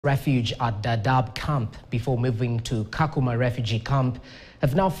Refuge at Dadaab camp before moving to Kakuma refugee camp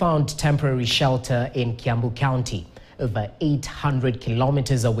have now found temporary shelter in Kiambu County, over 800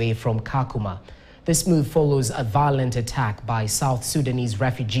 kilometers away from Kakuma. This move follows a violent attack by South Sudanese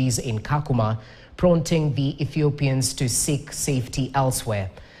refugees in Kakuma, prompting the Ethiopians to seek safety elsewhere.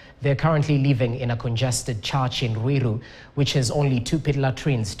 They're currently living in a congested church in Ruiru, which has only 2 pit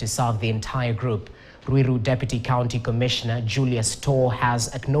latrines to serve the entire group. Ruiru Deputy County Commissioner Julius Tor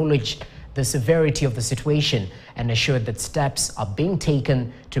has acknowledged the severity of the situation and assured that steps are being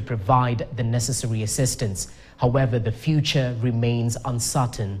taken to provide the necessary assistance. However, the future remains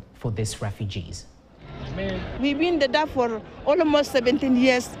uncertain for these refugees. We've been in Dadaab for almost 17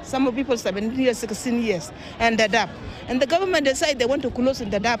 years, some people 17 years, 16 years, and Dadaab. And the government decided they want to close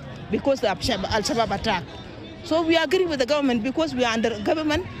in Dadaab because of the Al-Shabaab attack. So we agree with the government because we are under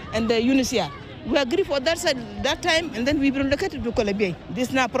government and the UNHCR. We agree for that side that time, and then we relocated to Kolobey.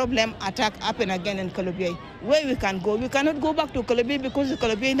 This now problem attack happen again in Kolobey. Where we can go? We cannot go back to Kolobey because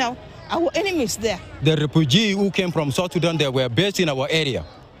Kolobey now our enemies there. The refugees who came from South Sudan, they were based in our area.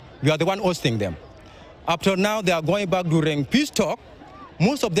 We are the one hosting them. After now, they are going back during peace talk.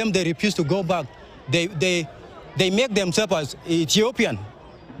 Most of them, they refuse to go back. They make themselves as Ethiopian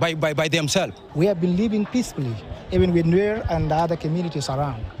by themselves. We have been living peacefully, even with Nuer and the other communities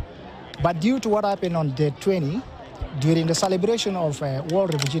around. But due to what happened on day 20, during the celebration of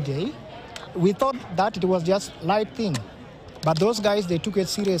World Refugee Day, we thought that it was just a light thing. But those guys, they took it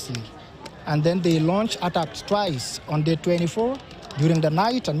seriously. And then they launched attacks twice on day 24 during the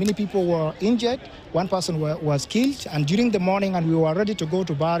night, and many people were injured. One person was killed, and during the morning, and we were ready to go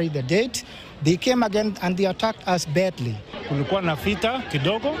to bury the dead, they came again and they attacked us badly. Kulikuwa na vita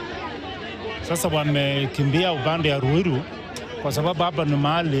kidogo, sasa wamekimbia upande ya Ruiru kwa sababu hapa ni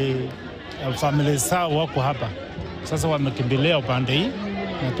mahali familia zao wako hapa. Sasa wamekimbilia upande hii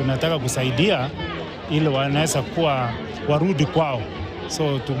na tunataka kusaidia ili wanaweza kuwa warudi kwao.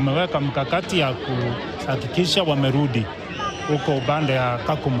 So tumeweka mkakati ya kuhakikisha wamerudi huko upande ya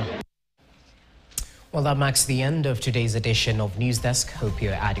Kakuma. Well, that marks the end of today's edition of News Desk. Hope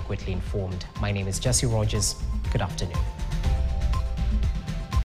you're adequately informed. My name is Jesse Rogers. Good afternoon.